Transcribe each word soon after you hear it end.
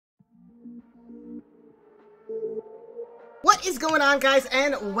What is going on, guys,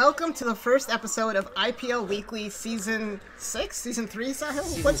 and welcome to the first episode of IPL Weekly Season 6? Season 3,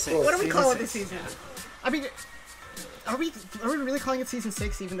 Sahil? What are we calling this season? I mean, are we really calling it Season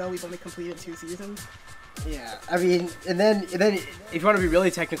 6 even though we've only completed 2 seasons? Yeah, I mean, and then if you want to be really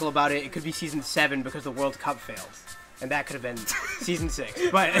technical about it, it could be Season 7 because the World Cup fails. And that could have been Season 6,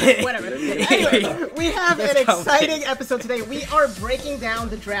 but... Whatever. Anyway, we have an exciting episode today. We are breaking down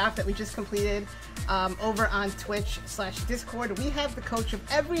the draft that we just completed over on Twitch/Discord. We have the coach of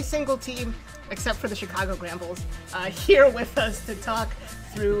every single team, except for the Chicago Grambles, here with us to talk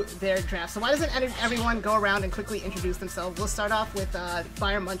through their draft. So why doesn't everyone go around and quickly introduce themselves? We'll start off with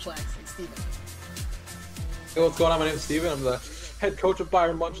Bayern Munchlax and Steven. Hey, what's going on? My name is Steven. I'm the head coach of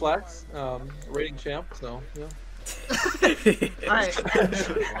Bayern Munchlax, rating champ, so, yeah. Alright,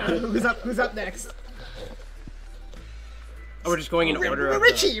 who's up next? Oh, we're just going in order of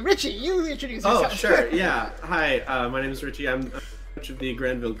Richie, you introduce yourself. Oh, sure, yeah. Hi, my name is Richie. I'm coach of the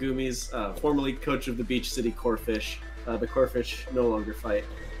Granville Goomies, formerly coach of the Beach City Corefish. The Corefish no longer fight.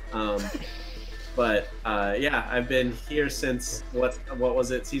 But yeah, I've been here since, what was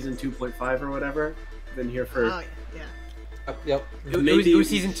it, season 2.5 or whatever? Been here for... Oh, yeah. Yep. It was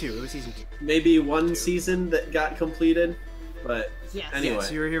season 2. Maybe one season that got completed, but Yes. anyway. Yeah,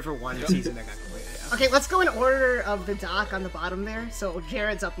 so you were here for one season that got completed. Yeah. Okay, let's go in order of the doc on the bottom there. So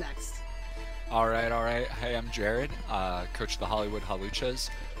Jared's up next. All right. Hey, I'm Jared, coach of the Hollywood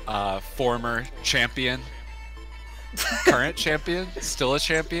Haluchas, former champion, current champion, still a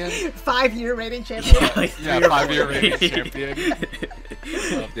champion. 5-year rating champion. Yeah, 5-year rating champion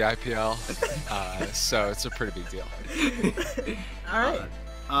of the IPL. So it's a pretty big deal. All right.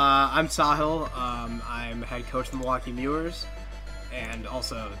 I'm Sahil. I'm head coach of the Milwaukee Mewers, and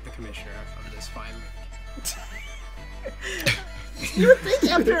also the commissioner of this fine league. You would think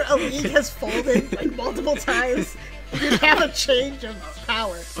after a league has folded like multiple times, you'd have a change of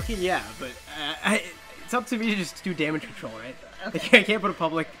power. Okay, yeah, but it's up to me to just do damage control, right? Okay. I can't put a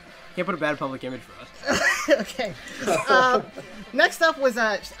bad public image for us. Okay. Next up was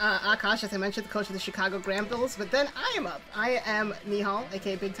Akash, as I mentioned, the coach of the Chicago Grambles. But then I am up. I am Nihal,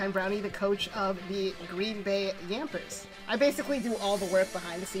 aka Big Time Brownie, the coach of the Green Bay Yampers. I basically do all the work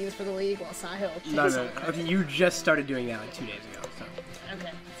behind the scenes for the league while Sahil takes all the credit. Okay, you just started doing that like 2 days ago. So.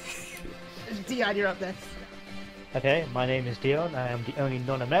 Okay. Dion, you're up next. Okay, my name is Dion. I am the only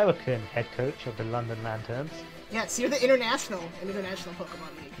non-American head coach of the London Lanterns. Yeah, so you're the international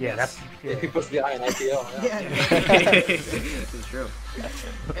Pokemon League. Yeah, that's... Yeah. He puts the eye in IPL. Yeah. It's true.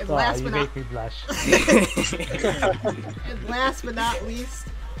 And Oh, last you but make not me blush. and last but not least,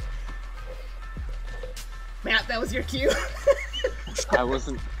 Matt, that was your cue. I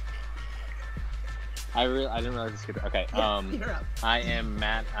wasn't. I didn't realize this could. Okay. You're up. I am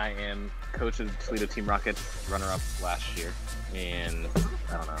Matt. I am coach of Toledo Team Rocket, runner-up last year, and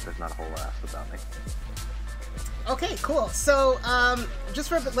I don't know. There's not a whole lot about me. Okay, cool. So, just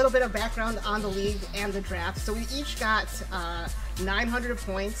for a little bit of background on the league and the draft. So we each got 900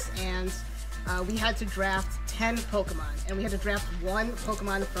 points, and we had to draft 10 Pokemon, and we had to draft 1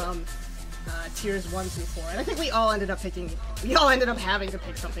 Pokemon from tiers 1 through 4. And I think we all ended up having to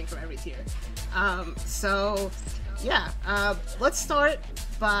pick something from every tier. So, yeah, let's start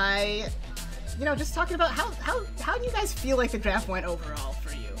by, just talking about how do you guys feel like the draft went overall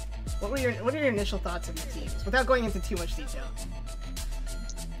for you? What are your initial thoughts of your teams, without going into too much detail?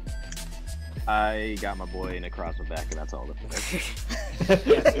 I got my boy Necrozma back, and that's all that matters.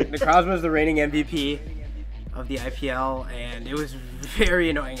 Necrozma is the reigning MVP of the IPL, and it was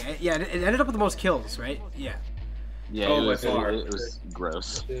very annoying. Yeah, it ended up with the most kills, right? Yeah. Yeah, Oh, it was by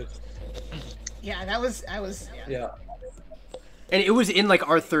gross. Yeah, Yeah. And it was in like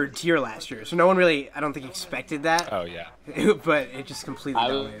our 3rd tier last year, so no one really, I don't think, expected that. Oh, yeah. But it just completely I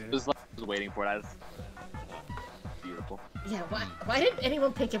dominated. was waiting for it. Beautiful. Yeah, why didn't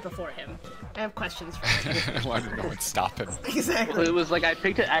anyone pick it before him? I have questions for him. Why did no one stop him? Exactly. Well, it was like I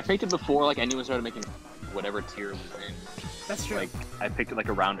picked it before like anyone started making whatever tier it was in. That's true. Like I picked it like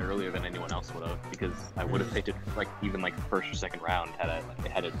a round earlier than anyone else would have, because I would have picked it like even like 1st or 2nd round had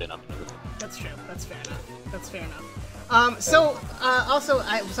it been up and everything. That's true. That's fair enough. Also,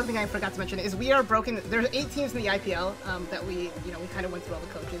 something I forgot to mention is we are broken. There's 8 teams in the IPL that we kind of went through all the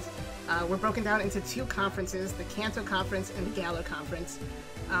coaches. We're broken down into 2 conferences: the Kanto Conference and the Galar Conference.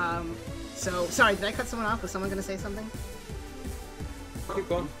 So, sorry, did I cut someone off? Was someone going to say something? Keep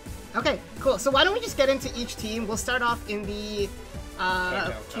going. Okay, cool. So why don't we just get into each team? We'll start off in the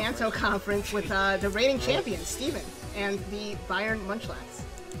Kanto Conference with the reigning champion, Steven, and the Bayern Munchlax.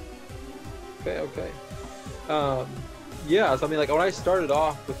 Okay. Yeah, so I mean, like when I started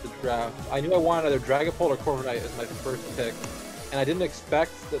off with the draft, I knew I wanted either Dragapult or Corviknight as my first pick, and I didn't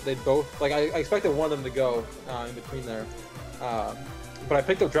expect that they'd both. Like I expected one of them to go in between there, but I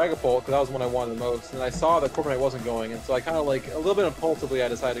picked up Dragapult because that was the one I wanted the most, and I saw that Corviknight wasn't going, and so I kind of like a little bit impulsively I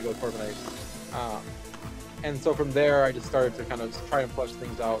decided to go with Corviknight, and so from there I just started to kind of try and flesh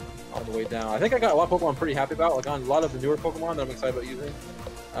things out on the way down. I think I got a lot of Pokemon I'm pretty happy about, like on a lot of the newer Pokemon that I'm excited about using.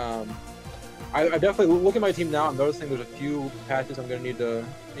 I definitely look at my team now. I'm noticing there's a few patches I'm going to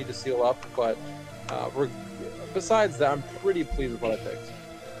need to seal up, but besides that, I'm pretty pleased with what I picked.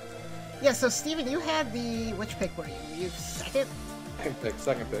 Yeah. So Steven, you had the which pick were you? You second?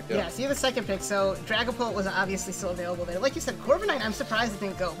 Second pick. Yeah. Yeah. So you had the second pick. So Dragapult was obviously still available there. Like you said, Corviknight, I'm surprised it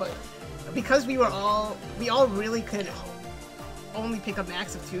didn't go, but because we all really could only pick a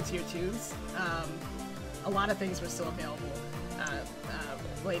max of 2 tier 2s. A lot of things were still available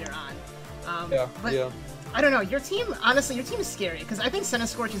later on. But I don't know. Your team, honestly, your team is scary because I think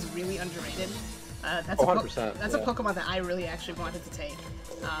Centiskorch is really underrated. That's 100%. That's a Pokemon that I really actually wanted to take.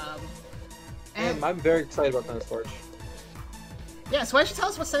 And I'm very excited about Centiskorch. Yeah, so why don't you tell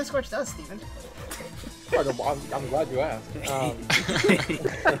us what Centiskorch does, Steven? I'm glad you asked.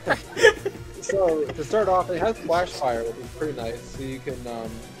 So to start off, it has Flash Fire, which is pretty nice. So you can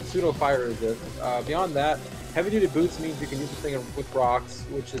pseudo fire resist. Beyond that, Heavy Duty Boots means you can use this thing with rocks,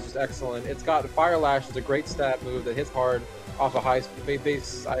 which is just excellent. It's got Fire Lash, it's a great stat move that hits hard off a high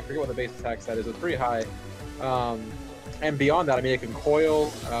base. I forget what the base attack stat is. It's pretty high. And beyond that, I mean, it can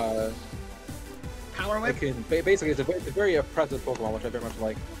coil. Power Whip. It can basically it's a very oppressive Pokemon, which I very much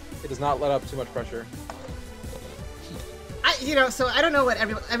like. It does not let up too much pressure. So I don't know what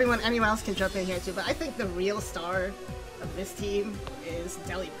anyone else can jump in here too, but I think the real star of this team is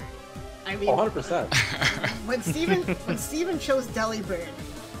Delibird. I mean, 100%. When Steven chose Delibird,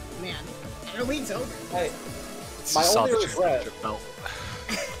 man, your league's over. Hey, my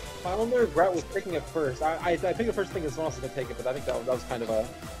only regret was picking it first. I picked it first thinking someone else was gonna take it, but I think that was kind of a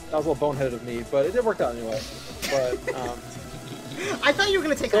little boneheaded of me, but it did work out anyway. But I thought you were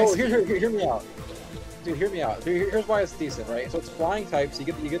gonna take. So hear me out. Dude, hear me out. Here's why it's decent, right? So it's flying type, so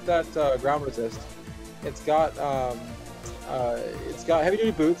you get that ground resist. It's got heavy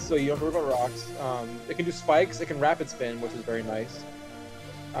duty boots, so you don't have to worry about rocks. It can do spikes. It can rapid spin, which is very nice.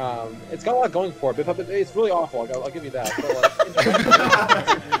 It's got a lot going for it, but it's really awful. I'll give you that. But,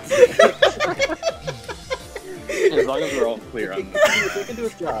 as long as we're all clear on this. It can do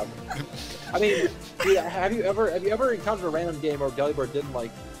its job. I mean, dude, have you ever encountered a random game where Delibird didn't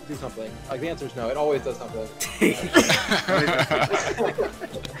like do something? Like the answer is no. It always does something.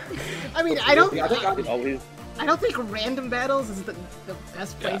 I mean, I don't think random battles is the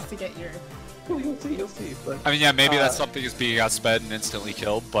best place to get your. Well, you'll see. But, I mean, yeah, maybe that's something is being outsped and instantly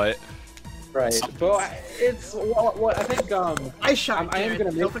killed, but. Right. But it's what I think. I am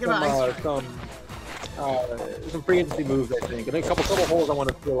gonna make some free agency moves. I think, and a couple holes I want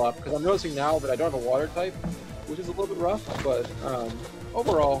to fill up because I'm noticing now that I don't have a water type, which is a little bit rough, but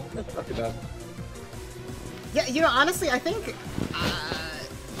overall, it's not too bad. Yeah, honestly, I think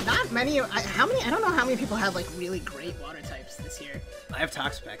not many. How many? I don't know how many people have like really great water types this year. I have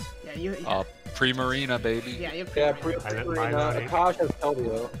Toxapex. Yeah, you. Pre-Marina, baby. Yeah, you have Pre-Marina. Akash has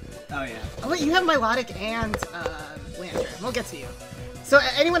Keldeo. Oh yeah. Oh wait, you have Milotic and Lantern. We'll get to you. So,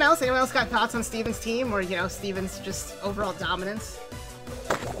 anyone else got thoughts on Steven's team, or Steven's just overall dominance?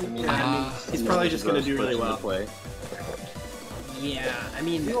 I mean, he's probably just gonna do really well. Yeah, I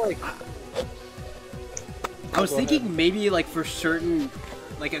mean, like, I was thinking maybe like for certain,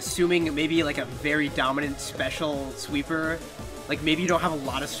 like assuming maybe like a very dominant special sweeper, like maybe you don't have a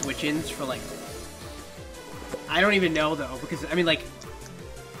lot of switch-ins for like. I don't even know though, because I mean like.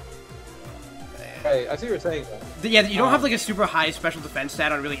 Hey, I see what you're saying. Yeah, you don't have like a super high special defense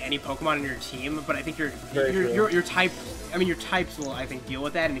stat on really any Pokemon in your team, but I think your type, I mean your types will I think deal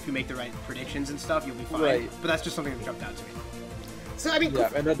with that, and if you make the right predictions and stuff, you'll be fine. Right. But that's just something that jumped out to me. So I mean, yeah,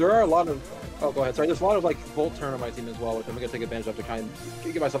 and there are a lot of. Oh, go ahead. Sorry, there's a lot of like Volt Turn on my team as well, which I'm gonna take advantage of to kind of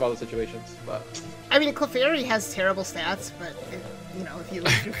get myself out of the situations. But I mean, Clefairy has terrible stats, but if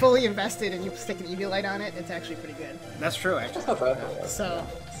you're fully invested and you stick an Eviolite on it, it's actually pretty good. That's true, actually. That's not bad. So.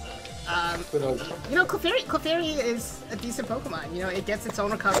 Clefairy is a decent Pokemon. It gets its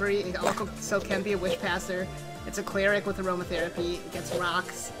own recovery. It also can be a Wish Passer. It's a Cleric with Aromatherapy. It gets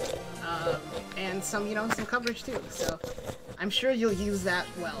rocks, and some coverage too. So I'm sure you'll use that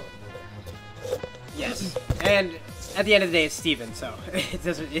well. Yes, and at the end of the day, it's Steven, so it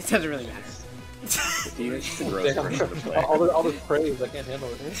doesn't really matter. all this praise, I can't handle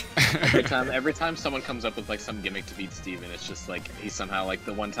it. Every time someone comes up with like some gimmick to beat Steven, it's just like he's somehow like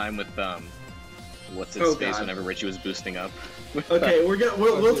the one time with what's its Oh, face God. whenever Richie was boosting up. Okay,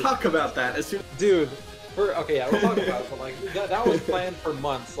 we'll talk about that as soon. Dude. Okay, yeah, we'll talk about it, but like that was planned for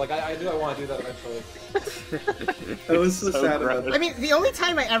months. Like I knew I want to do that eventually. I was so So sad about gross. I mean, the only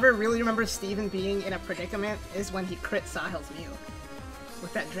time I ever really remember Steven being in a predicament is when he crit Sahil's Mew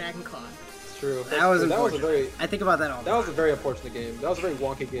with that Dragon Claw. It's true. That was a unfortunate. very I think about that all the that time. was a very unfortunate game. That was a very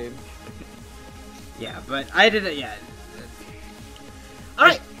wonky game. Yeah, but I did it. Yeah. All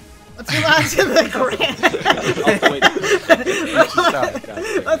right, let's move on to the grand.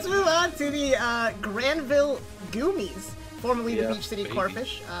 Let's move on to the Granville Goomies, formerly the Yeah, Beach City baby.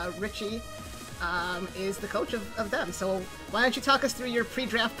 Corfish. Richie is the coach of them. So why don't you talk us through your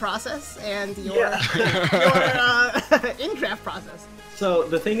pre-draft process and your in-draft process? So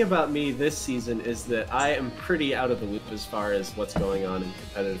the thing about me this season is that I am pretty out of the loop as far as what's going on in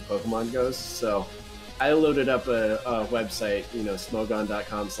competitive Pokemon goes. So I loaded up a website,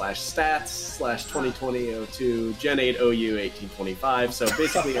 smogon.com/stats/2020-02 Gen 8 OU 1825. So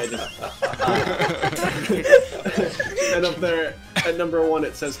basically, I just and up there at number 1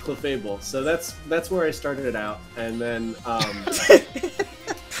 it says Clefable. So that's where I started it out, and then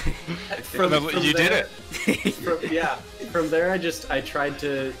You did it. From there I tried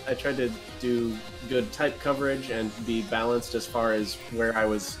to do good type coverage and be balanced as far as where I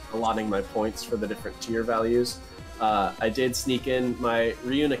was allotting my points for the different tier values. I did sneak in my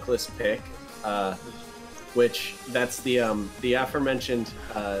Reuniclus pick, which that's the aforementioned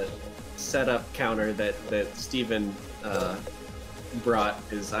setup counter that Steven brought.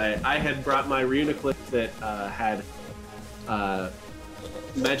 Is I had brought my Reuniclus that had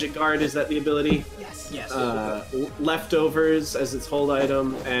Magic Guard, is that the ability? Yes. Yes. Leftovers as its hold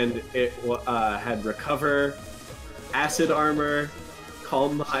item, and it had Recover, Acid Armor,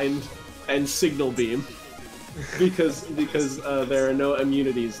 Calm Mind, and Signal Beam, because there are no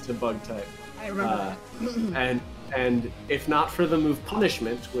immunities to Bug type. I remember that. And if not for the move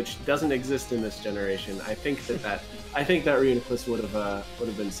Punishment, which doesn't exist in this generation, I think that Reuniclus would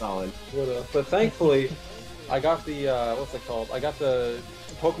have been solid. But thankfully, I got the what's it called? I got the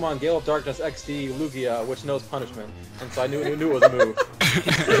Pokemon Gale of Darkness XD Lugia, which knows punishment, and so I knew it was a move.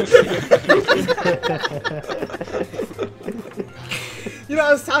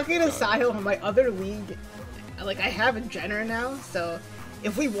 I was talking to Sahil in my other league. Like, I have a Jenner now, so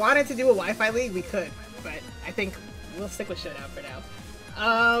if we wanted to do a Wi-Fi league, we could. But I think we'll stick with Showdown for now.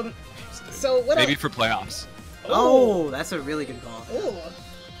 So what Maybe else? for playoffs. Oh, that's a really good call. Ooh,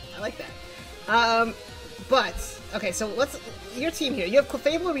 I like that. But okay, so your team here. You have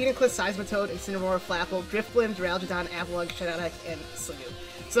Clefable, Reuniclus, Seismitoad, Incineroar, Flapple, Drifblim, Duraludon, Avalugg, Shadowheck, and Sliggoo.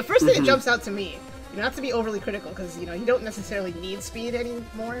 So the first thing that jumps out to me, not to be overly critical, because you don't necessarily need speed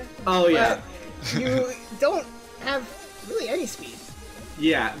anymore. Oh yeah. But you don't have really any speed.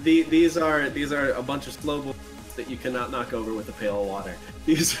 Yeah, these are a bunch of slow balls that you cannot knock over with a pail of water.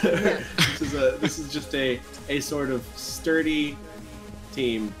 This is just a sort of sturdy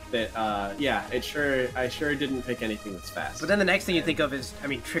team that I sure didn't pick anything that's fast. But then the next thing you think of is,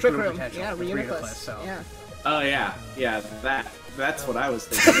 Trick Room potential. Yeah, with Reuniclus. so. Yeah. Oh yeah, that's what I was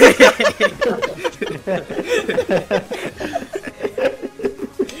thinking.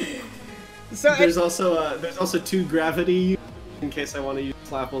 So there's also 2 gravity in case I want to use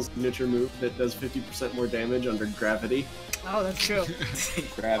Flapple's signature move that does 50% more damage under gravity. oh, that's true.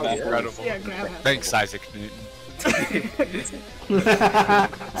 Grab that. Incredible. Yeah, grab that. Thanks, Isaac Newton.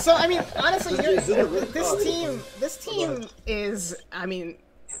 So honestly, this team is,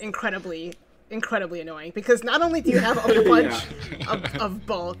 incredibly annoying, because not only do you have a bunch of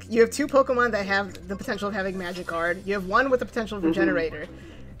bulk, you have 2 Pokemon that have the potential of having Magic Guard. You have one with the potential of Regenerator.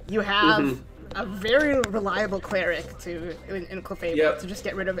 You have a very reliable Cleric in Clefable to just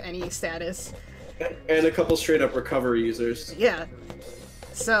get rid of any status. And a couple straight up recovery users. Yeah.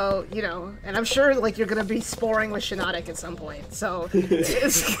 So, and I'm sure, you're gonna be sporing with Shiinotic at some point, so...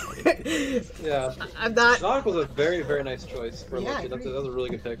 Yeah. I'm not... Sonic was a very, very nice choice for Yeah, I Lucky. That was a really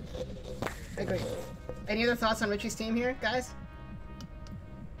good pick. I agree. Any other thoughts on Richie's team here, guys?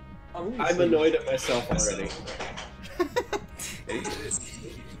 I'm annoyed at myself already.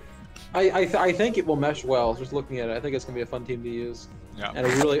 I think it will mesh well, just looking at it. I think it's going to be a fun team to use. Yeah. And a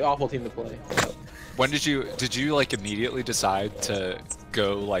really awful team to play. When did you immediately decide to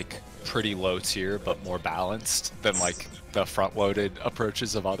go pretty low tier but more balanced than the front loaded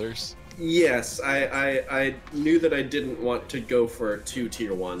approaches of others? Yes, I knew that I didn't want to go for 2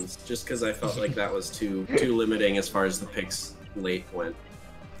 tier 1s just because I felt like that was too limiting as far as the picks late went.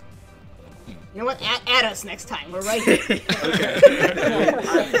 You know what? Add us next time. We're right here. Okay.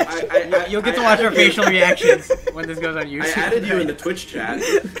 You'll get to watch our facial reactions when this goes on YouTube. I added you in the Twitch chat.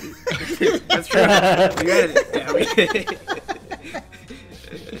 true. That's true.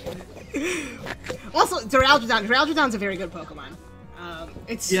 Also, Duraludon. Duraludon's a very good Pokemon.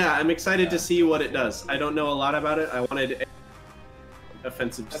 It's Yeah, I'm excited to see what it does. I don't know a lot about it. I wanted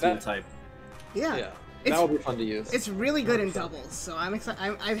offensive steel type. yeah. Yeah, It's- that would be fun to use. It's really good in doubles, so I'm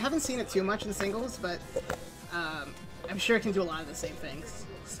excited. I haven't seen it too much in singles, but I'm sure it can do a lot of the same things.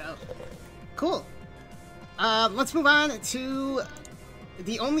 So, cool. Let's move on to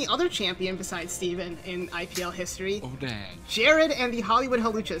the only other champion besides Steven in IPL history, Oh dang. Jared and the Hollywood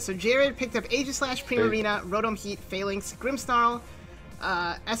Holuchas. So Jared picked up Aegislash, Primarina, Rotom Heat, Phalanx, Grimmsnarl,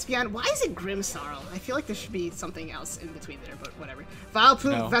 Espeon. Why is it Grimmsnarl? I feel like there should be something else in between there, but whatever.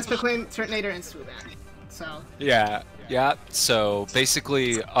 Vileplume, No. Vespiquen, Turtonator, and Swoobat. So, Yeah. So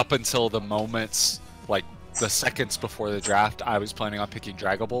basically, up until the moments, like the seconds before the draft, I was planning on picking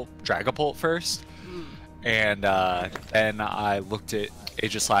Dragapult first, and then I looked at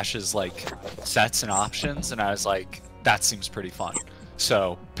Aegislash's like sets and options, and I was like, that seems pretty fun.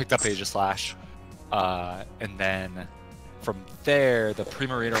 So picked up Aegislash, and then from there, the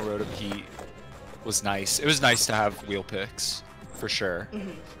Primarina Rotom Heat was nice. It was nice to have wheel picks, for sure.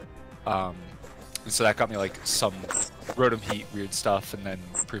 And so that got me like some Rotom Heat weird stuff, and then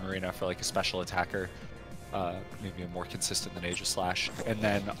Primarina for like a special attacker, maybe more consistent than Aegislash. And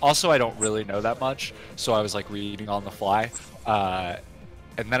then also I don't really know that much, so I was like reading on the fly.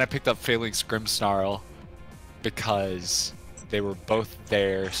 And then I picked up Phalanx Grimmsnarl because they were both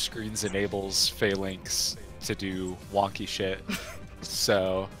there. Screens enables Phalanx to do wonky shit,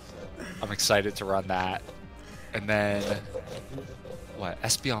 so I'm excited to run that. And then what?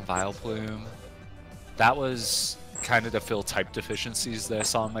 Espeon Vileplume. That was kind of to fill type deficiencies that I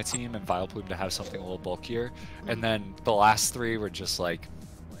saw on my team, and Vileplume to have something a little bulkier. And then the last three were just like,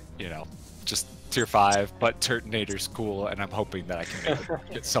 you know, just tier 5, but Turtonator's cool, and I'm hoping that I can make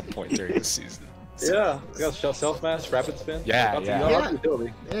it at some point during the season. Yeah, you got Self Mass, Rapid Spin. Yeah, Lots of- yeah. lots of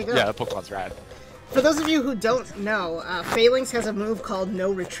utility. there you go. Yeah, the Pokemon's rad. For those of you who don't know, Phalanx has a move called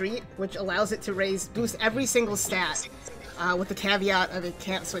No Retreat, which allows it to boost every single stat, with the caveat of it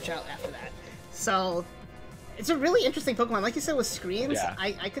can't switch out after that. So, it's a really interesting Pokemon. Like you said with screens, Yeah.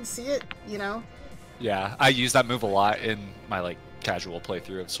 I could see it, you know? Yeah, I use that move a lot in my like casual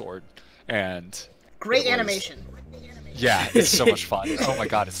playthrough of Sword, and Great it was- animation. Yeah, it's so much fun. Oh my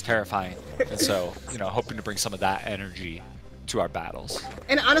god, it's terrifying. And so, you know, hoping to bring some of that energy to our battles.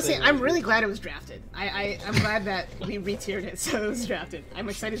 And honestly, I'm really glad it was drafted. I'm glad that we re-tiered it, so it was drafted. I'm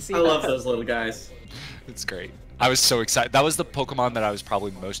excited to see I it. love those little guys. It's great. I was so excited. That was the Pokemon that I was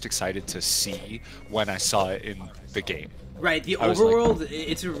probably most excited to see when I saw it in the game. Right, the I was like- overworld,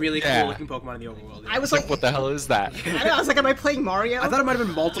 it's a really Yeah. cool looking Pokemon in the overworld. I was Like, like, what the hell is that? I don't know, I was like, am I playing Mario? I thought it might have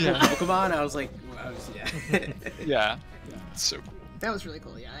been multiple Pokemon. I was like, yeah. Yeah. It's so cool. That was really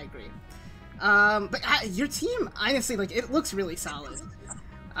cool. Yeah, I agree. But your team, honestly, like it looks really solid.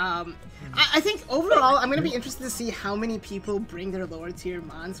 I think overall, I'm gonna be interested to see how many people bring their lower tier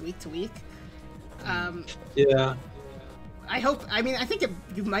mons week to week. Yeah. I hope. I mean, I think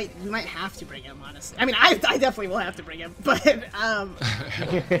you might have to bring him. Honestly, I mean, I definitely will have to bring him. But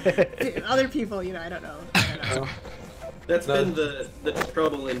other people, you know, I don't know. That's been the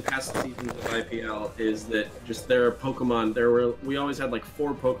trouble in past seasons of IPL is that just there are Pokemon. We always had like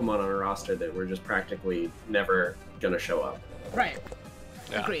 4 Pokemon on our roster that were just practically never gonna show up. Right.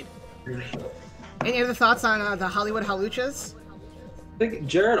 Yeah. Agreed. Any other thoughts on the Hollywood Holuchas? I think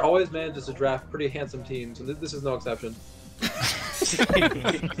Jared always manages to draft pretty handsome teams, and this is no exception. This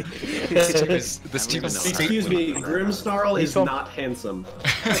team is Excuse me, Grimmsnarl is from- not handsome.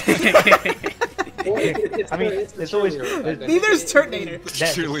 Well, I mean, it's there's always- cheerleader effect. Neither's Turtonator.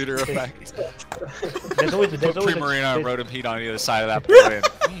 cheerleader effect. There's always Put a, Primarina and Rotom Heat on either side of that board.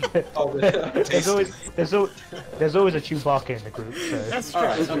 Oh, yeah. there's always a Chewbacca in the group. So. That's true.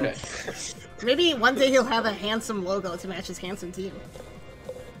 Alright, okay. Maybe one day he'll have a handsome logo to match his handsome team.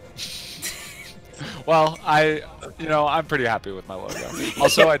 Well, I'm pretty happy with my logo.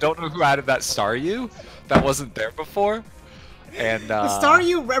 Also, I don't know who added that Staryu. That wasn't there before. And The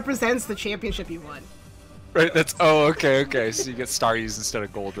Staryu represents the championship you won. right, that's okay. So you get Staryus instead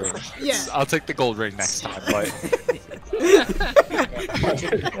of Gold Ring. Yeah. I'll take the Gold Ring next time, but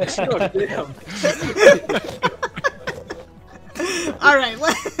Oh, damn. All right,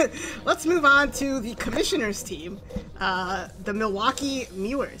 let's move on to the commissioner's team, the Milwaukee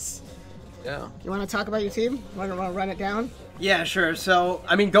Mewers. Yeah. You want to talk about your team? Want to run it down? Yeah, sure. So,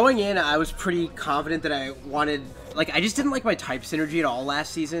 I mean, going in, I was pretty confident that I wanted... Like, I just didn't like my type synergy at all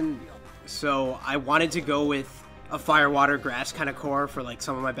last season. So, I wanted to go with a Fire, Water, Grass kind of core for, like,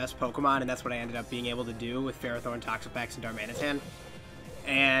 some of my best Pokemon. And that's what I ended up being able to do with Ferrothorn, Toxapex, and Darmanitan.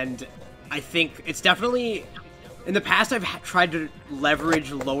 And I think it's definitely... In the past, I've tried to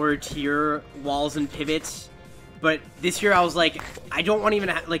leverage lower tier walls and pivots, but this year I was like, I don't want to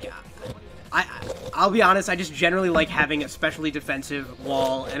even like... I'll be honest, I just generally like having a specially defensive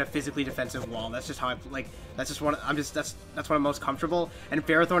wall and a physically defensive wall. That's just how I like. That's just one. That's what I'm most comfortable. And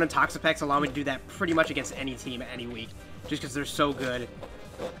Ferrothorn and Toxapex allow me to do that pretty much against any team any week, just because they're so good.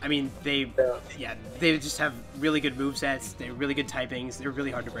 I mean, they just have really good movesets. They're really good typings. They're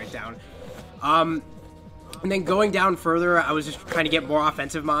really hard to break down. And then going down further, I was just trying to get more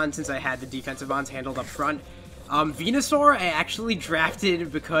offensive mons since I had the defensive mons handled up front. Venusaur I actually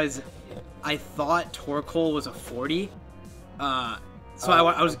drafted because I thought Torkoal was a 40. So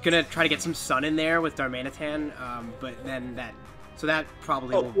I was gonna try to get some sun in there with Darmanitan, but then that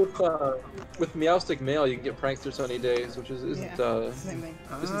probably will... with Meowstic Male, you can get Prankster Sunny Days, which isn't same thing.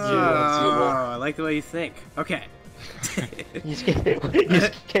 I like the way you think. Okay. You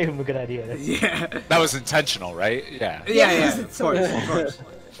just gave him a good idea. Then. Yeah. That was intentional, right? Yeah. Yeah, of course.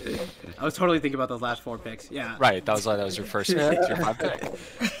 I was totally thinking about those last 4 picks. Yeah. Right. That was your first pick, your 5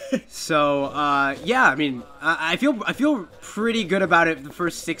 pick. So, yeah. I mean, I feel pretty good about it. The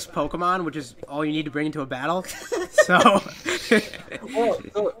first 6 Pokemon, which is all you need to bring into a battle. So.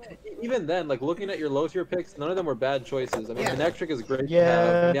 So even then, like looking at your low tier picks, none of them were bad choices. I mean, Manectric is great.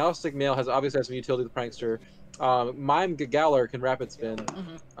 Yeah. Meowstic Male has obviously some utility with Prankster. Mime Galar can Rapid Spin.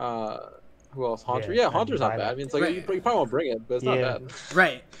 Who else? Haunter. Yeah, Haunter's not bad. I mean, it's like you probably won't bring it, but it's not bad.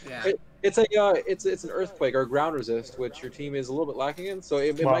 Right. Yeah. It's an Earthquake or Ground Resist, which your team is a little bit lacking in, so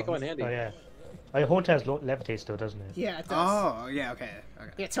it might come in handy. Oh yeah. Haunter has Levitate still, doesn't it? Yeah, it does. Oh, yeah. Okay.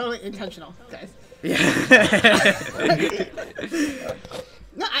 Yeah, totally intentional, guys. Yeah.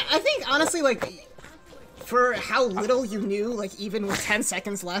 No, I think honestly, like, for how little you knew, like even with 10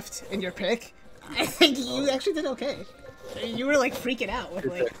 seconds left in your pick, I think you actually did okay. You were like freaking out with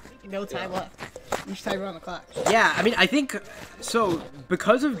like no time left. Each time you're on the clock. Yeah, I mean, I think so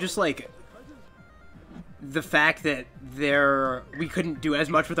because of just like the fact that we couldn't do as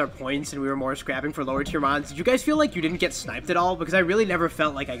much with our points and we were more scrapping for lower tier mons. Did you guys feel like you didn't get sniped at all? Because I really never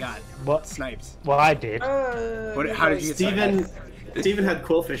felt like I got sniped. Well, I did. How did you get Steven had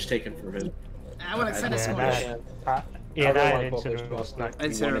Quillfish taken from him. I want to send a score. That Incineroar sniped.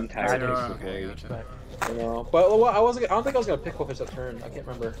 Incineroar, okay. No, but I don't think I was gonna pick Quillfish that turn. I can't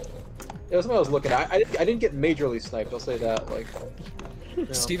remember. It was something I was looking at. I didn't get majorly sniped. I'll say that. Like, you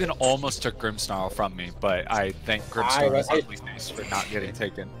know. Steven almost took Grimmsnarl from me, but I thank Grimmsnarl's ugly face for not getting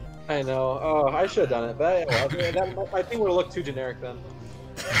taken. I know. Oh, I should have done it. But I think would have looked too generic then.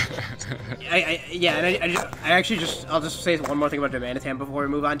 I'll just say one more thing about Darmanitan before we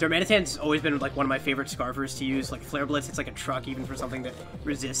move on. Darmanitan's always been like one of my favorite Scarfers to use. Like Flare Blitz, it's like a truck even for something that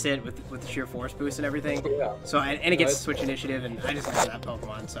resists it with the sheer force boost and everything. Yeah. So and it gets Switch Initiative, and I just love that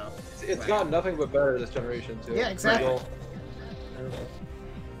Pokemon. So it's got nothing but better this generation too. Yeah, exactly.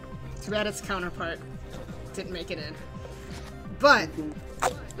 Too bad its counterpart didn't make it in. But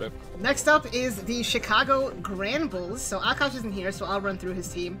next up is the Chicago Grand Bulls. So Akash isn't here, so I'll run through his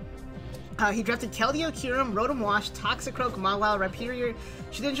team. He drafted Keldeo, Kyurem, Rotom Wash, Toxicroak, Mawile, Rhyperior,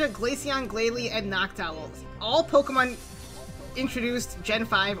 Shedinja, Glaceon, Glalie, and Noctowl. All Pokemon introduced Gen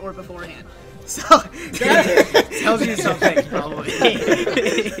 5 or beforehand. So that tells you something, probably.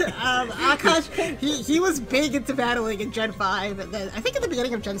 Akash, he was big into battling in Gen 5, and then I think at the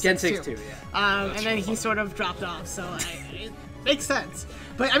beginning of Gen 6 too. Yeah. And then he sort of dropped off, so it makes sense.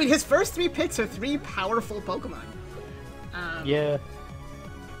 But I mean, his first 3 picks are 3 powerful Pokemon. Yeah.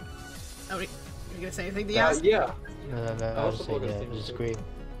 Oh, are you gonna say anything, Diaz? Yeah. No, I was disagree.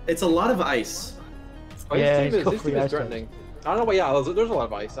 It's a lot of ice. Oh, yeah, his team is threatening. I don't know, but yeah, there's a lot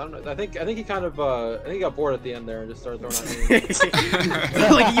of ice. I don't know. I think he kind of he got bored at the end there and just started throwing out names.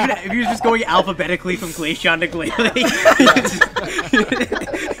 Like even if he was just going alphabetically from Glaceon to Glalie,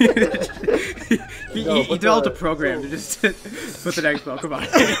 he developed a program to just put the next Pokemon.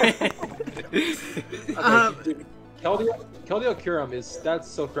 Keldeo Kyurem that's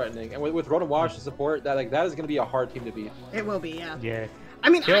so threatening, and with Rotom Wash to support that, that is going to be a hard team to beat. It will be, yeah. Yeah. I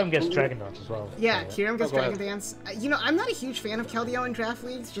mean, Kyurem gets Dragon Dance as well. Yeah, Kyurem gets Dragon Dance. You know, I'm not a huge fan of Keldeo in draft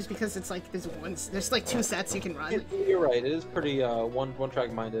leagues, just because it's like there's like 2 sets you can run. You're right. It is pretty one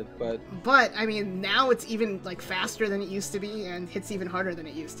track minded, but. But I mean, now it's even like faster than it used to be, and hits even harder than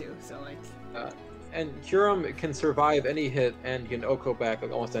it used to. So like. And Kyurem can survive any hit and can Oko back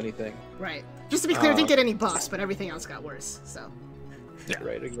like almost anything. Right. Just to be clear, it didn't get any buffs, but everything else got worse. So. Yeah.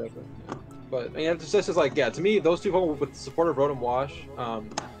 Right. Exactly. But I mean, it's just like to me, those 2 Pokemon with the support of Rotom Wash, I don't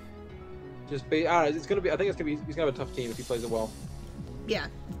know, it's gonna be. I think it's gonna be. He's gonna have a tough team if he plays it well. Yeah,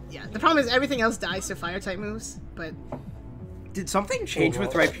 yeah. The problem is everything else dies to Fire type moves, but Did something change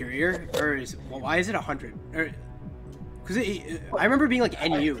with Rhyperior, or why is it 100? Or because I remember being like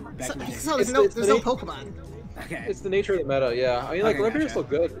NU back in the day. So there's no Pokemon. Okay. It's the nature of the meta, yeah. I mean, like, Okay, Rhyperior's gotcha.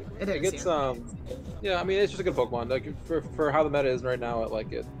 still good. It is, gets, yeah. yeah, I mean, it's just a good Pokemon. Like, for how the meta is right now, I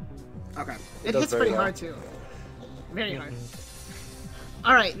like it. Okay. It does hits very pretty well. hard too. Very hard.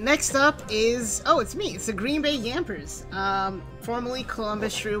 All right, next up is it's me. It's the Green Bay Yampers, formerly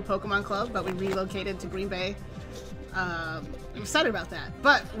Columbus Shrew Pokemon Club, but we relocated to Green Bay. I'm excited about that.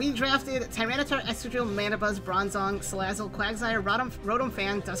 But we drafted Tyranitar, Excadrill, Mandibuzz, Bronzong, Salazzle, Quagsire, Rotom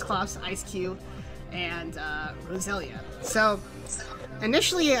Fan, Dusclops, Ice-Q, and Roselia. So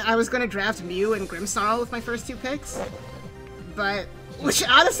initially I was going to draft Mew and Grimmsnarl with my first 2 picks, but which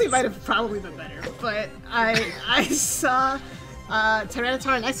honestly might have probably been better. But I saw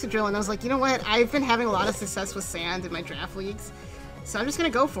Tyranitar and Excadrill, and I was like, you know what? I've been having a lot of success with Sand in my draft leagues, so I'm just gonna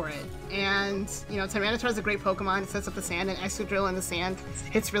go for it. And you know, Tyranitar is a great Pokemon. It sets up the Sand, and Excadrill in the Sand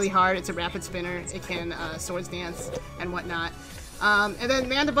hits really hard. It's a rapid spinner. It can Swords Dance and whatnot. And then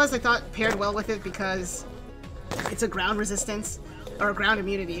Mandibuzz I thought paired well with it because it's a ground resistance or ground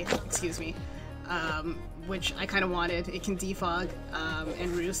immunity, excuse me. Which I kind of wanted. It can defog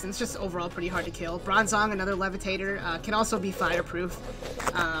and roost, and it's just overall pretty hard to kill. Bronzong, another levitator, can also be fireproof.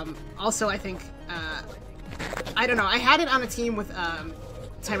 Also, I think, I don't know, I had it on a team with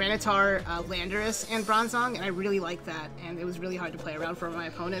Tyranitar, Landorus, and Bronzong, and I really liked that, and it was really hard to play around for my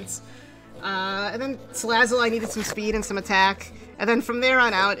opponents. And then Salazzle, I needed some speed and some attack, and then from there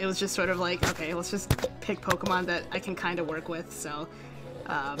on out, it was just sort of like, okay, let's just pick Pokemon that I can kind of work with, so...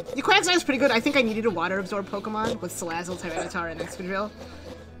 the Quagsire is pretty good. I think I needed a Water Absorb Pokemon with Salazzle, Tyranitar, and Excadrill.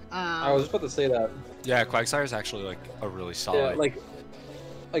 I was just about to say that. Yeah, Quagsire is actually like a really solid. Yeah,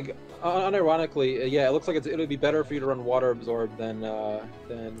 like unironically, yeah, it looks like it would be better for you to run Water Absorb than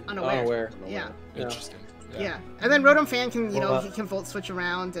Unaware. Yeah. Interesting. Yeah. And then Rotom Fan can, he can Volt Switch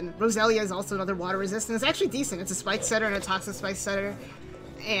around, and Roselia is also another water resistant. It's actually decent. It's a Spike Setter and a Toxic Spike Setter.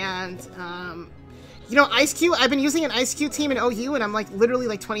 And, you know, Ice-Q, I've been using an Ice-Q team in OU, and I'm like literally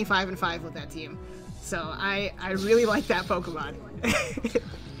like 25-5 with that team. So I really like that Pokemon.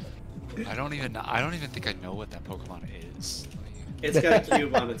 I don't even think I know what that Pokemon is. It's got a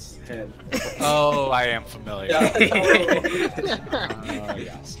cube on its head. Oh, I am familiar.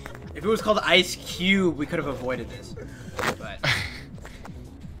 Yes. If it was called Ice Cube, we could have avoided this. But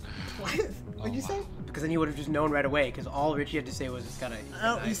What? What'd you say? because then you would have just known right away. Because all Richie had to say was it's got a.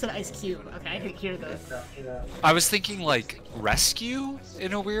 Oh, you said Ice Cube. Okay, I didn't hear the... I was thinking like rescue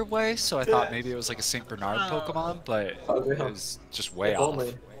in a weird way, so I thought maybe it was like a Saint Bernard Pokemon, but it was just way off.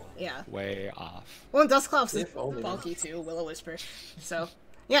 Only. Yeah. Way off. Well, and Dusclops is If only. bulky too, Will-O-Wisper. So,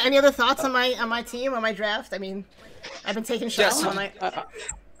 yeah. Any other thoughts on my team, on my draft? I mean, I've been taking shots so- on my.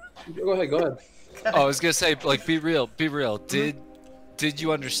 Go ahead. Oh, I was gonna say, like, be real. Did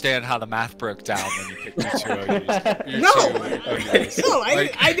you understand how the math broke down when you picked your two OUs? Your No! two OUs? No,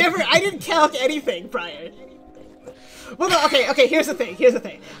 Like- I didn't calc anything prior. Well, no, okay. Here's the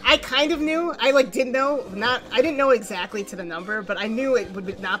thing. I kind of knew. I didn't know. I didn't know exactly to the number, but I knew it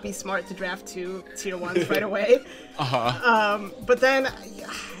would not be smart to draft 2 tier 1s right away. But then,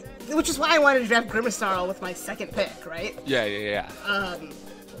 which is why I wanted to draft Grimmsnarl with my second pick, right? Yeah.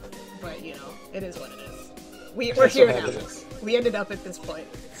 But you know, it is what it is. We're here now. We ended up at this point.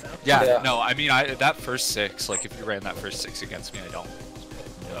 So. Yeah. No, I mean, that first 6, like, if you ran that first 6 against me, I don't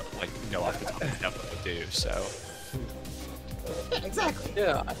know off the top of my head what to do. So. Yeah, exactly.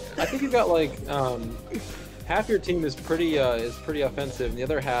 Yeah, I think you've got like half your team is pretty offensive, and the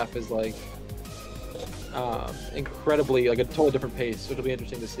other half is like incredibly like a totally different pace, which will be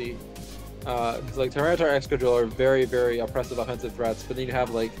interesting to see. Because like Tyranitar, Excadrill are very, very oppressive offensive threats, but then you have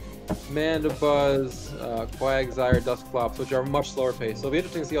like Mandibuzz, Quagsire, Dusclops, which are much slower pace. So it'll be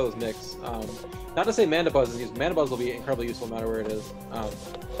interesting to see how those mix. Not to say Mandibuzz is useful. Mandibuzz will be incredibly useful no matter where it is.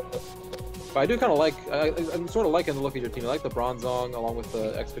 But I do kind of like, I'm sort of liking the look of your team. I like the Bronzong along with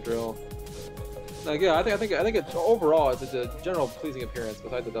the Excadrill. Like, yeah, I think it's overall it's a general pleasing appearance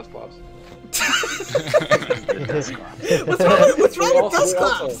besides the Dusclops. What's wrong with Also-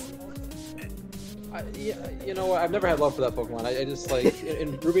 Dusclops? Yeah, you know what? I've never had love for that Pokemon. I just like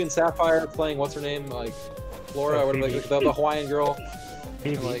in Ruby and Sapphire playing what's her name, like Flora, whatever, like the Hawaiian girl.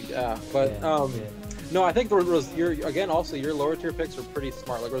 Like, no, I think your lower tier picks are pretty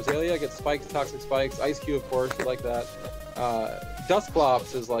smart. Like Roselia gets spikes, toxic spikes, Ice-Q, of course, you like that.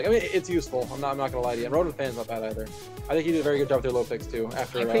 Dusclops is like, I mean, it's useful. I'm not gonna lie to you. And Rotom Fan's not bad either. I think you did a very good job with their low picks too.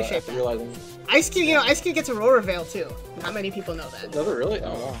 After realizing. Ice-Q, Ice-Q gets Aurora Veil too. Not many people know that. Does it really?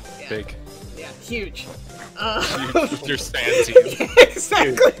 Oh wow. Yeah. Big. Yeah, huge. Your stand team.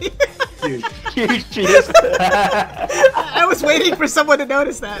 Exactly. Huge. Huge cheers. I I was waiting for someone to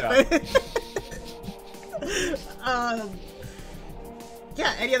notice that.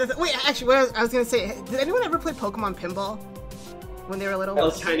 Yeah, any other wait, actually, what I was going to say, did anyone ever play Pokemon Pinball when they were little? That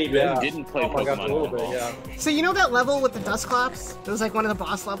was tiny bit. Yeah. Didn't play Oh my gosh, a Pokemon little bit, Pinball. yeah. So you know that level with the Dusclops? It was like one of the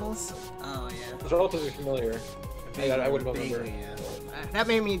boss levels. Oh yeah. It's relatively familiar. I wouldn't remember. Vaguely, yeah. That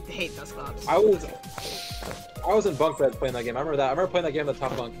made me hate Dusclops. I was in bunk bed playing that game. I remember that. I remember playing that game in the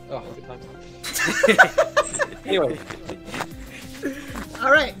top bunk. Oh, good times. Anyway,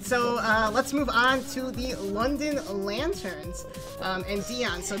 All right, so let's move on to the London Lanterns and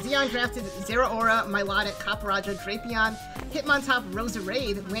Dion. So Dion drafted Zeraora, Milotic, Caparajah, Drapion, Hitmontop,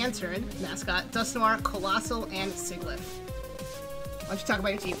 Roserade, Lantern, mascot, Dusknoir, Colossal, and Siglif. Why don't you talk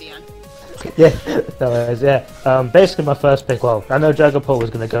about your team, Dion? Yeah, no worries, yeah. Basically my first pick, well, I know Dragapult was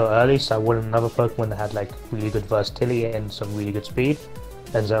going to go early, so I wanted another Pokemon that had like really good versatility and some really good speed.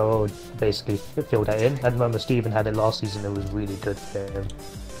 And Zero basically filled that in. I remember Steven had it last season, it was really good for him.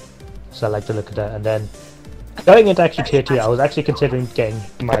 So I like to look at that. And then going into actually tier 2, I was actually considering getting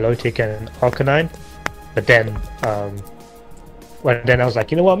Milotic and Arcanine. But then then I was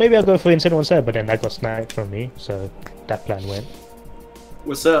like, you know what, maybe I'll go for Incineroar instead, but then that got sniped from me, so that plan went.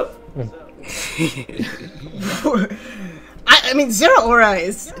 What's up? I mean, Zeraora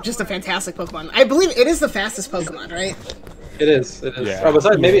is just a fantastic Pokemon. I believe it is the fastest Pokemon, right? it is. It is. Yeah. Oh,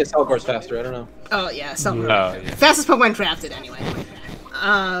 besides, maybe it's Salvar's faster. I don't know. Oh, yeah, so Yeah. fastest Pokemon drafted, anyway.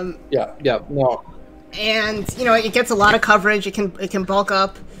 Yeah. No. And, you know, it gets a lot of coverage, it can bulk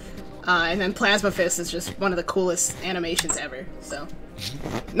up, and then Plasma Fist is just one of the coolest animations ever, so...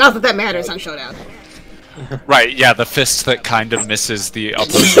 Not that that matters on Showdown. Right, yeah, the fist that kind of misses the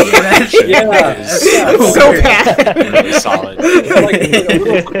opposing direction Yeah. is It's so bad! really solid. It's like a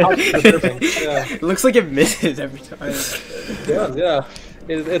little yeah. It looks like it misses every time. Yeah.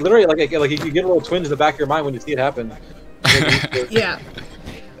 It literally like you get a little twinge in the back of your mind when you see it happen. Yeah.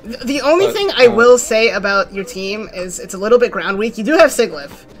 The only But, thing I will say about your team is it's a little bit ground weak. You do have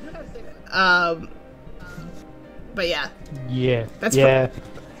Siglif. But yeah. Yeah, That's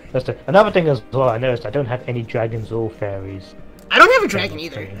that's another thing as well. I noticed I don't have any dragons or fairies. I don't have a dragon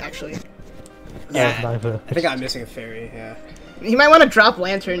either, actually. Yeah, Neither. I think I'm missing a fairy. Yeah. You might want to drop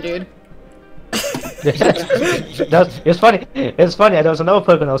Lantern, dude. It's funny. It's funny. There was another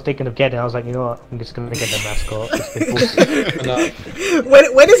Pokemon I was thinking of getting. I was like, you know what? I'm just gonna get the mascot. It's been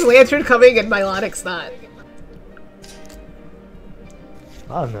forced. When is Lantern coming and Milotic's not?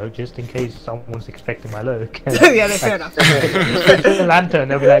 I don't know, just in case someone's expecting my look. Yeah, that's fair enough. Lantern,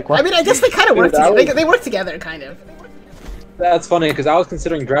 they'll be like, what? I mean, I guess they kind of work Dude, that together. was- They work together, kind of. That's funny because I was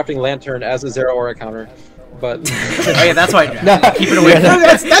considering drafting Lantern as a Zeraora counter, but Oh yeah, that's why I drafted. Keep it away. No,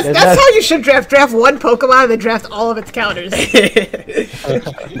 that's how you should draft. Draft one Pokemon and then draft all of its counters.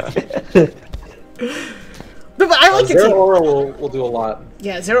 But I like your team. Zeraora will do a lot.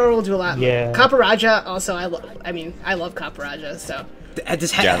 Yeah, Zeraora will do a lot. Yeah. Caparajah also, I love Caparajah, so.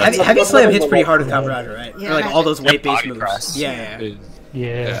 Just Yeah, heavy, that's- heavy slam hits pretty hard with Caparajah, right? Yeah. Or like all those weight-based Body moves. press. Yeah.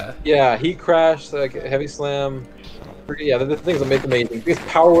 Yeah. Yeah, Heat Crash, like Heavy Slam. Yeah, the things that make amazing. These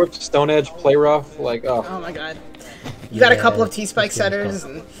Power Whip, Stone Edge, Play Rough, like Oh my god. You got a couple of T-Spike that's good setters,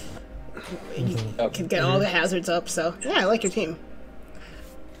 stuff. and you can get all the hazards up, so. Yeah, I like your team.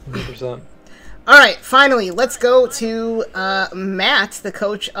 100%. Alright, finally, let's go to Matt, the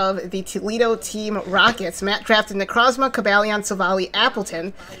coach of the Toledo Team Rockets. Matt drafted Necrozma, Cobalion, Silvally,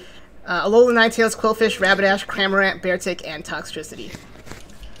 Appleton, Alola Ninetales, Quillfish, Rapidash, Cramorant, Beartick, and Toxtricity.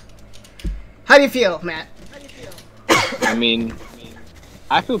 How do you feel, Matt? I mean,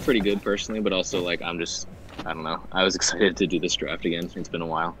 I feel pretty good personally, but also like I don't know. I was excited to do this draft again. It's been a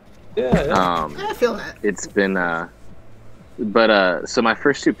while. Yeah. I feel that. It's been so my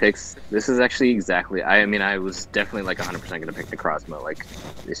first two picks, this is actually exactly, I mean, I was definitely like 100% going to pick Necrozma. Like,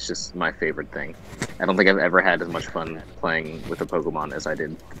 it's just my favorite thing. I don't think I've ever had as much fun playing with a Pokemon as I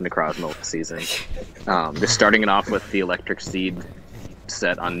did Necrozma this season. Just starting it off with the Electric Seed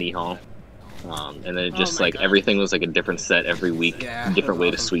set on Nihon. And then it just my like God. everything was like a different set every week, Yeah, different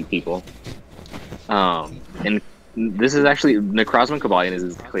way to awesome. sweep people. And this is actually Necrozma and Cobalion is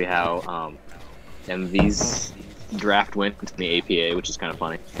exactly how MV's draft went in the APA, which is kind of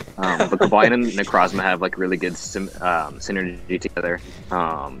funny. But Cobalion and Necrozma have like really good synergy together.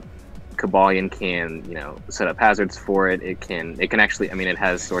 Cobalion can, set up hazards for it. It can actually, I mean, it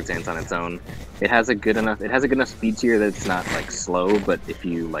has Sword Dance on its own. It has a good enough speed tier that it's not like slow, but if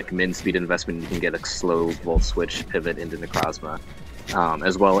you like min speed investment, you can get a slow Volt Switch pivot into Necrozma,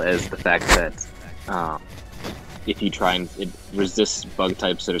 as well as the fact that if you try and it resists bug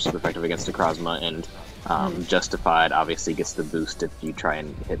types that are super effective against Necrozma, and Justified obviously gets the boost if you try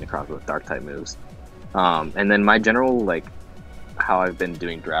and hit Necrozma with dark type moves. And then my general, like, how I've been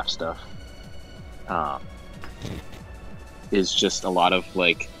doing draft stuff is just a lot of,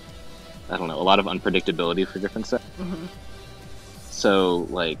 like, I don't know, a lot of unpredictability for different sets. So,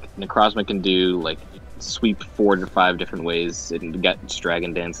 like, Necrozma can do, like, sweep 4 to 5 different ways. It gets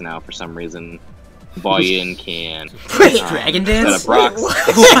Dragon Dance now for some reason. Volume can Dragon Dance? set up rocks.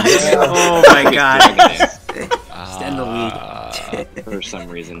 Oh my god. Dragon Dance Stand the league. for some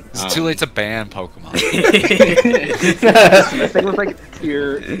reason. It's too late to ban Pokemon. This thing was like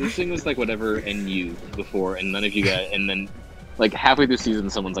this thing was like whatever NU before, and none of you guys. And then, like halfway through season,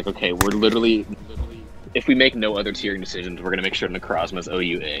 someone's like, "Okay, we're literally, if we make no other tiering decisions, we're gonna make sure Necrozma's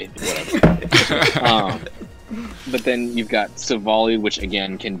OUA, whatever." But then you've got Savali, which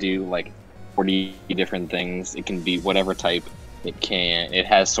again can do like 40 different things. It can be whatever type. It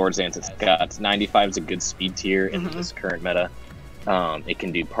has Swords Dance. It's got 95 is a good speed tier in this current meta. It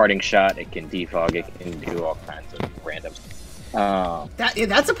can do Parting Shot. It can defog. It can do all kinds of random.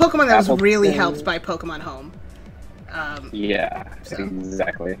 That's a Pokemon that was really helped by Pokemon Home. Yeah, So.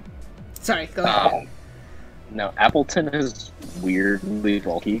 exactly. Sorry, go ahead. No, Appleton is weirdly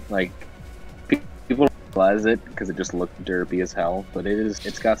bulky. Like people don't realize it because it just looked derpy as hell, but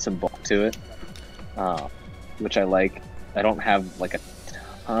it's got some bulk to it, which I like. I don't have like a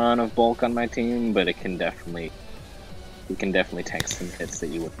ton of bulk on my team, but it can definitely tank some hits that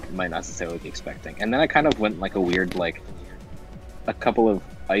you might not necessarily be expecting. And then I kind of went like a weird, like a couple of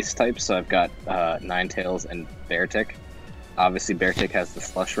ice types. So I've got Ninetales and Beartic. Obviously, Beartic has the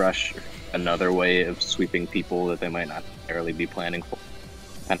Slush Rush, another way of sweeping people that they might not necessarily be planning for,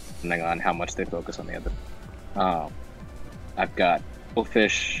 depending on how much they focus on the other. I've got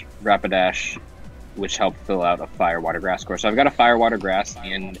Bullfish, Rapidash, which help fill out a Fire Water Grass core. So I've got a Fire Water Grass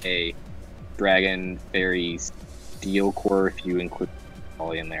and a Dragon Fairy Steel core, if you include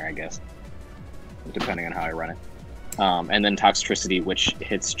all in there, I guess, depending on how I run it. And then Toxtricity, which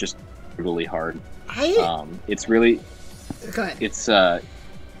hits just brutally hard. It's really, Go ahead. it's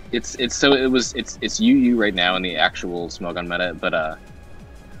UU right now in the actual Smogon meta, but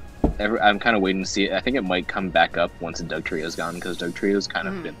I'm kind of waiting to see it. I think it might come back up once Dugtrio's gone, because Dugtrio's kind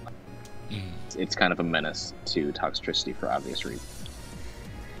of been. It's kind of a menace to Toxtricity for obvious reasons.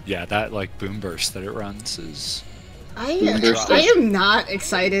 Yeah, that like Boom Burst that it runs is. I am not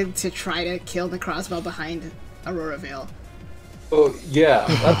excited to try to kill Necrozma behind Aurora Veil. Oh yeah,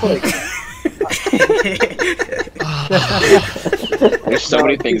 that's like. There's so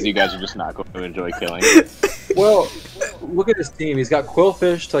many things you guys are just not going to enjoy killing. Well, look at his team. He's got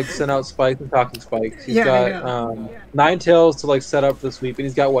Quillfish to like send out spikes and toxic spikes. He's got Ninetales to like set up for the sweep, and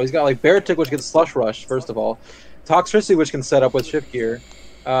he's got what? He's got like Beartic, which gets Slush Rush first of all, Toxtricity, which can set up with Shift Gear.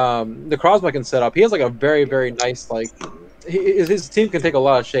 Necrozma can set up. He has like a very, very nice like. His team can take a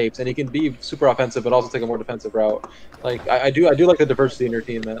lot of shapes, and he can be super offensive, but also take a more defensive route. Like I do like the diversity in your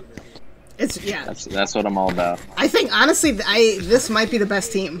team, man. It's That's what I'm all about. I think honestly, this might be the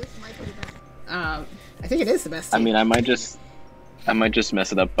best team. I think it is the best team. I mean, I might just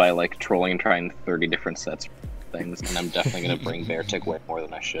mess it up by like trolling and trying 30 different sets of things, and I'm definitely gonna bring Beartic way more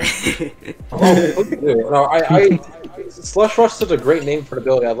than I should. Slush Rush is such a great name for an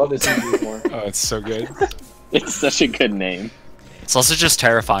ability. I'd love to see you more. Oh, it's so good. It's such a good name. It's also just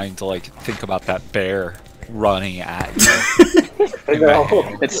terrifying to like think about that bear running at you. I know.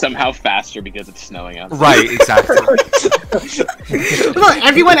 It's somehow faster because it's snowing outside. Right, exactly. Look,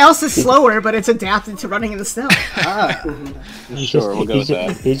 everyone else is slower, but it's adapted to running in the snow. Sure, we'll go with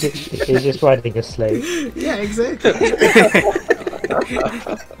that. He's just riding a sleigh. Yeah, exactly.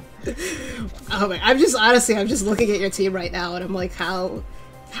 Oh man, I'm just looking at your team right now, and I'm like, how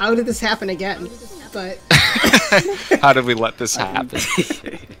did this happen again? But How did we let this happen?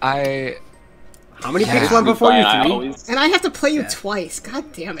 How many picks went before you? 3? and I have to play you twice.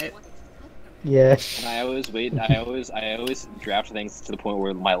 God damn it. Yeah. And I always draft things to the point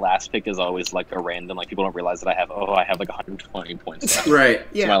where my last pick is always like a random. Like people don't realize that I have like 120 points left. Right.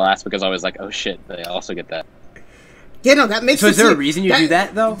 Yeah. So my last pick is always like, oh shit, they also get that. Yeah, no, that makes So the is there a team- reason you do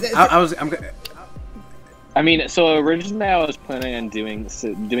that though? I mean, so originally I was planning on doing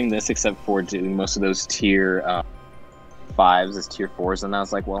this, except for doing most of those tier 5s as tier 4s, and I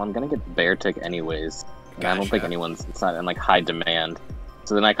was like, well, I'm gonna get Beartic anyways. And I don't think it's not in like high demand.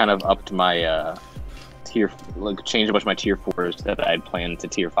 So then I kind of upped my changed a bunch of my tier 4s that I had planned to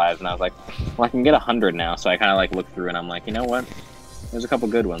tier 5s, and I was like, well, I can get 100 now. So I kind of like looked through, and I'm like, you know what? There's a couple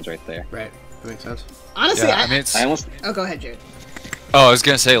good ones right there. Right. That makes sense. Honestly, Yeah, I mean, it's. I almost oh, go ahead, Jared. Oh, I was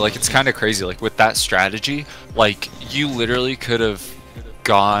gonna say, like, it's kind of crazy. Like, with that strategy, like, you literally could have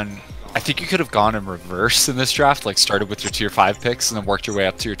gone I think you could have gone in reverse in this draft, like started with your tier 5 picks and then worked your way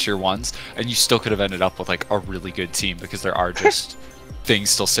up to your tier 1s, and you still could have ended up with like a really good team because there are just things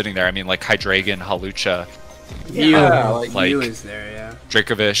still sitting there. I mean, like Hydreigon, Hawlucha, Mew is there, yeah.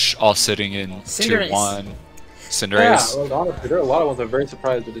 Dracovish, all sitting in tier Cinderace. 1. Yeah, Cinderace. well, honestly, there are a lot of ones I'm very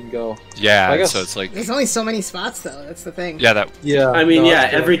surprised it didn't go. Yeah, I guess- so it's like, There's only so many spots though. That's the thing. yeah, that Yeah. I mean, no, yeah,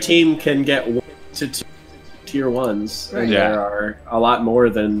 that's true. every team can get 1 to 2 tier 1s, Right. and Yeah. there are a lot more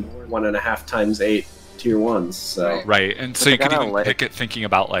than 1.5 times 8 tier 1s. So Right. right, and so But you could kinda even like- pick it thinking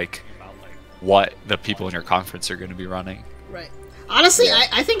about like what the people in your conference are going to be running. Right. Honestly,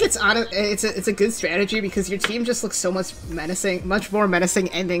 I think it's a good strategy because your team just looks so much more menacing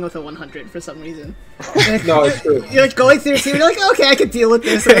ending with a 100 for some reason. Like, No, it's true. You're like going through your team, you're like, okay, I could deal with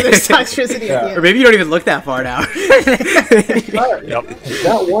this. And then there's toxicity at the Or end. maybe you don't even look that far now.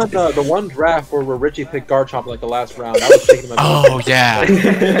 That one, the one draft where Richie picked Garchomp like the last round, I was thinking to myself, Oh yeah.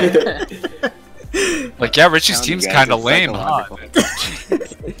 Like yeah, Richie's Found you team's guys kind of are lame, huh? psychological.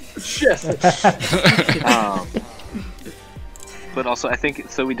 shit. But also, I think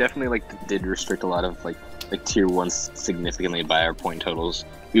so. We definitely like did restrict a lot of like tier 1s significantly by our point totals.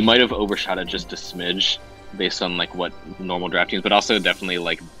 We might have overshot it just a smidge based on like what normal draft teams, but also definitely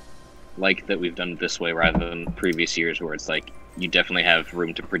like that we've done it this way rather than previous years where it's like you definitely have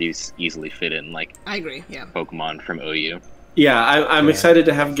room to pretty easily fit in like I agree, yeah. Pokemon from OU. yeah, I'm excited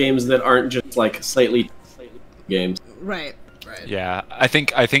to have games that aren't just like slightly games. Right, right. Yeah, I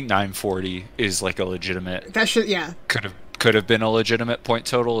think 940 is like a legitimate That should, yeah. could have been a legitimate point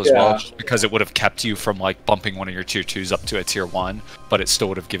total as Yeah. well, just because it would have kept you from like bumping one of your tier 2s up to a tier 1, but it still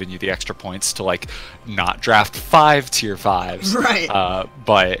would have given you the extra points to like not draft 5 tier 5s. Right.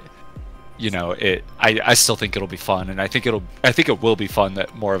 But you know, I still think it'll be fun, and I think it will be fun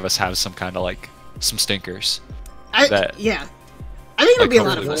that more of us have some kind of like some stinkers. Yeah. I think it'll Like be a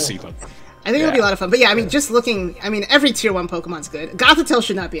lot hopefully of we'll fun. see them. I think it'll be a lot of fun. But yeah, I mean, just looking, I mean, every tier 1 Pokemon's good. Gothitelle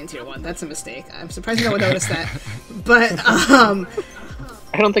should not be in tier 1. That's a mistake. I'm surprised no one noticed that. But,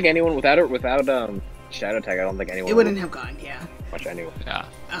 I don't think anyone without Shadow Tag. I don't think anyone it wouldn't have gone, yeah. much anyway. Yeah.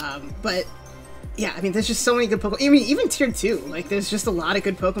 But, yeah, I mean, there's just so many good Pokemon. I mean, even tier 2, like, there's just a lot of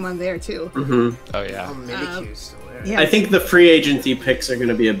good Pokemon there, too. Oh yeah. Mimikyu's still there. Yeah. I think the free agency picks are going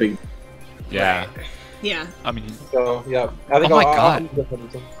to be a big. Yeah. Yeah. I mean, So yeah, I think Oh my I'll God.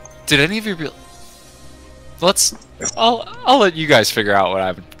 definitely- did any of you be... I'll let you guys figure out what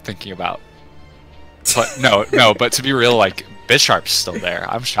I'm thinking about. But no, but to be real, like Bisharp's still there.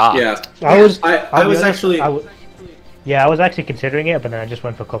 I'm shocked. Yeah, I was actually. Yeah, I was actually considering it, but then I just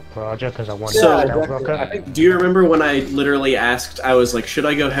went for Copperajah because I wanted So, Stealth Rocker. I think Do you remember when I literally asked? I was like, should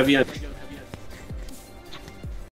I go heavy on